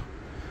Workshop.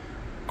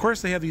 Of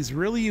course, they have these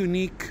really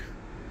unique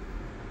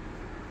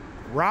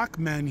rock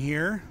men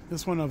here.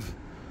 This one of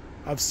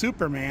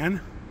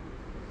Superman.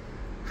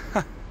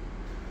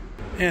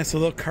 Yeah, so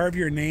they'll carve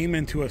your name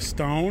into a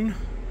stone.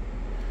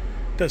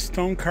 Does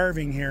stone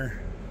carving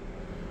here.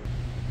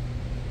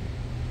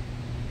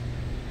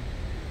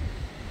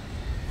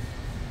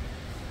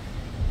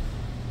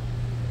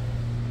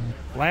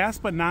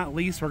 Last but not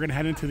least, we're going to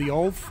head into the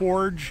Old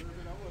Forge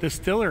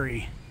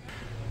Distillery.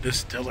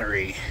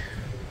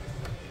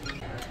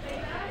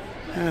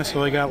 Yeah,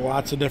 so they got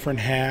lots of different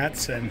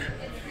hats and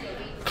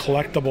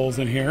collectibles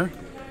in here.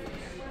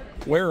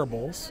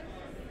 Wearables.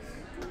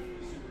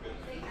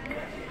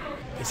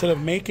 Instead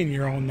of making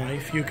your own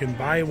knife, you can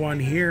buy one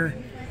here.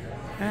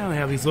 And they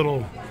have these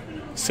little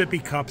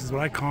sippy cups is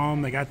what I call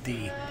them. They got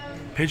the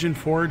Pigeon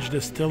Forge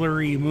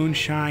Distillery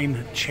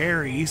Moonshine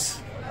Cherries.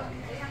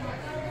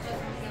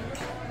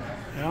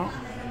 Yeah.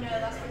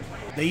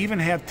 They even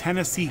have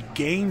Tennessee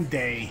Game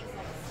Day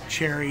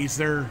cherries.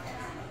 They're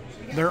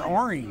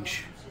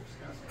orange.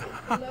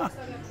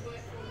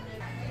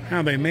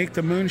 Now they make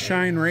the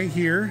moonshine right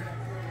here.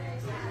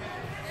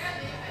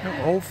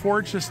 Old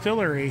Forge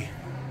Distillery.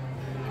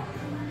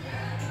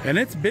 And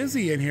it's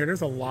busy in here.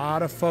 There's a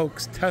lot of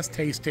folks test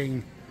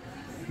tasting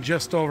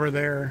just over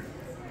there.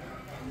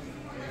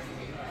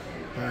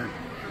 But,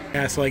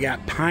 yeah, so I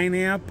got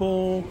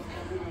pineapple,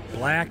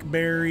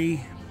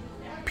 blackberry,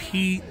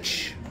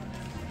 peach.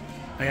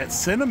 I got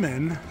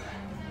cinnamon,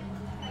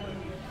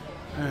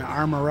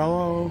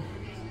 amarillo.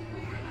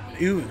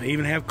 Ooh, they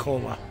even have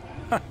cola.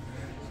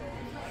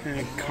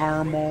 And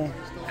caramel,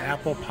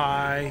 apple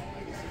pie.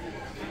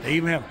 They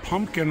even have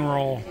pumpkin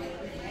roll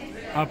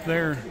up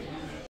there.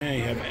 And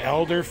you have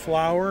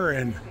elderflower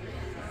and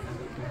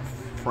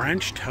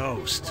French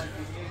toast.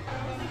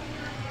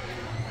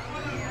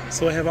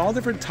 So they have all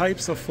different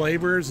types of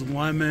flavors,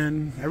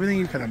 lemon, everything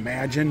you can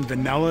imagine,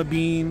 vanilla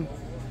bean,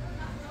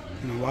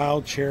 and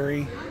wild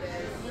cherry.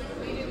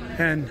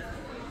 And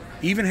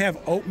even have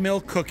oatmeal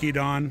cookie,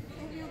 Dawn.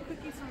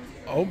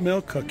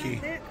 Oatmeal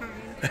cookie.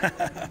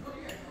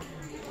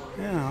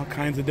 Yeah, all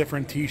kinds of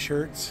different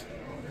t-shirts.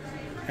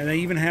 And they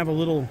even have a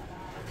little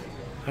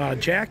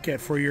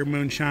jacket for your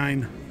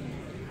moonshine.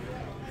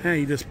 Yeah,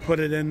 you just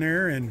put it in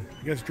there and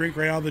you just drink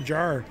right out of the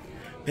jar.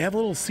 They have a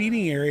little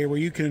seating area where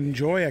you can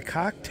enjoy a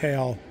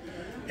cocktail.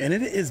 And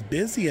it is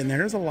busy in there.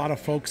 There's a lot of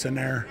folks in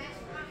there.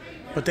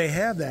 But they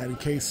have that in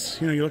case,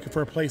 you know, you're looking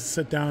for a place to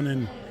sit down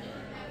and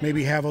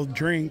maybe have a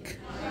drink.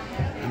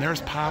 And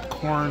there's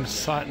Popcorn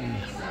Sutton.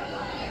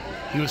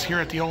 He was here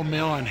at the old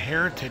mill on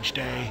Heritage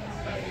Day,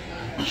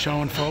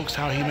 showing folks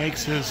how he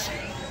makes his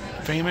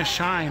famous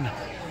shine.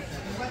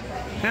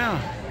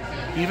 Yeah,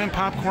 even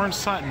Popcorn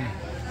Sutton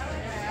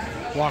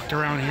walked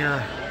around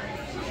here.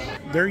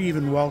 They're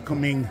even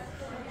welcoming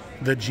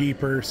the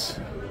Jeepers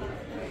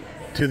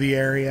to the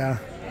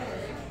area.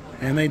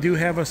 And they do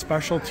have a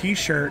special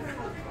t-shirt.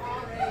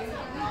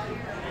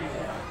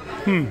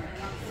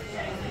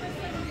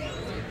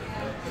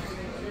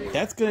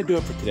 That's going to do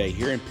it for today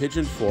here in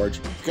Pigeon Forge.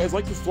 If you guys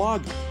like this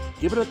vlog,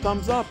 give it a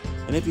thumbs up.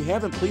 And if you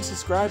haven't, please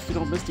subscribe so you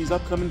don't miss these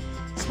upcoming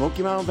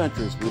Smoky Mountain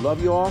adventures. We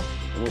love you all,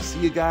 and we'll see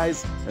you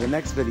guys in the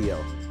next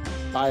video.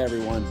 Bye,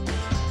 everyone.